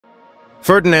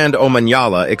Ferdinand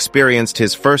Omanyala experienced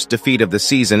his first defeat of the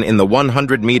season in the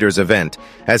 100 meters event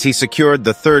as he secured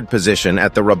the third position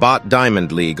at the Rabat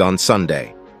Diamond League on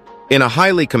Sunday. In a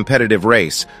highly competitive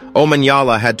race,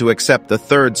 Omanyala had to accept the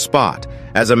third spot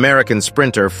as American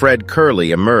sprinter Fred Kerley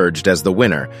emerged as the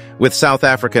winner, with South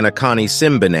African Akani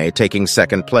Simbine taking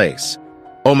second place.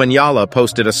 Omanyala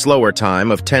posted a slower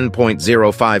time of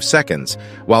 10.05 seconds,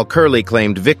 while Kerley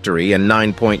claimed victory in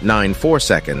 9.94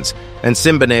 seconds, and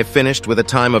Simbine finished with a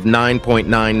time of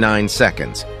 9.99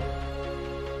 seconds.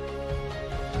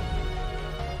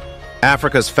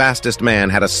 Africa's fastest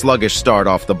man had a sluggish start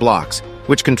off the blocks,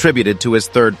 which contributed to his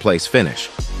third-place finish.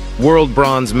 World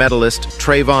bronze medalist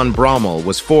Trayvon Bromell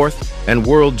was fourth, and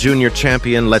world junior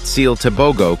champion Letziel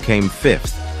Tebogo came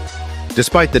fifth.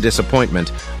 Despite the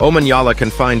disappointment, Omanyala can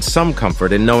find some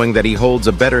comfort in knowing that he holds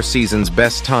a better season's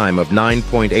best time of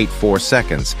 9.84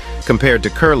 seconds compared to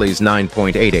Kerley's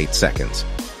 9.88 seconds.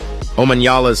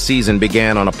 Omanyala's season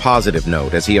began on a positive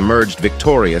note as he emerged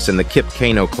victorious in the Kip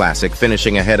Keino Classic,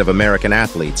 finishing ahead of American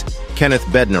athletes Kenneth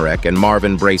Bednarek and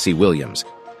Marvin Bracey-Williams,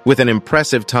 with an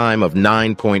impressive time of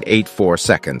 9.84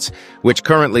 seconds, which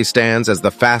currently stands as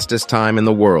the fastest time in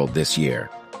the world this year.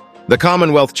 The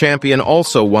Commonwealth champion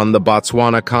also won the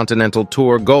Botswana Continental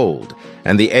Tour Gold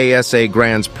and the ASA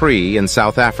Grands Prix in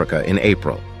South Africa in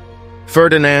April.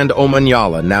 Ferdinand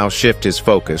Omanyala now shifts his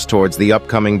focus towards the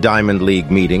upcoming Diamond League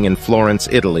meeting in Florence,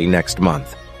 Italy next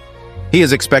month. He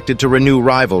is expected to renew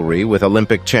rivalry with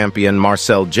Olympic champion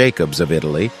Marcel Jacobs of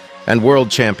Italy and world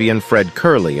champion Fred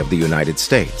Kerley of the United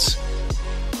States.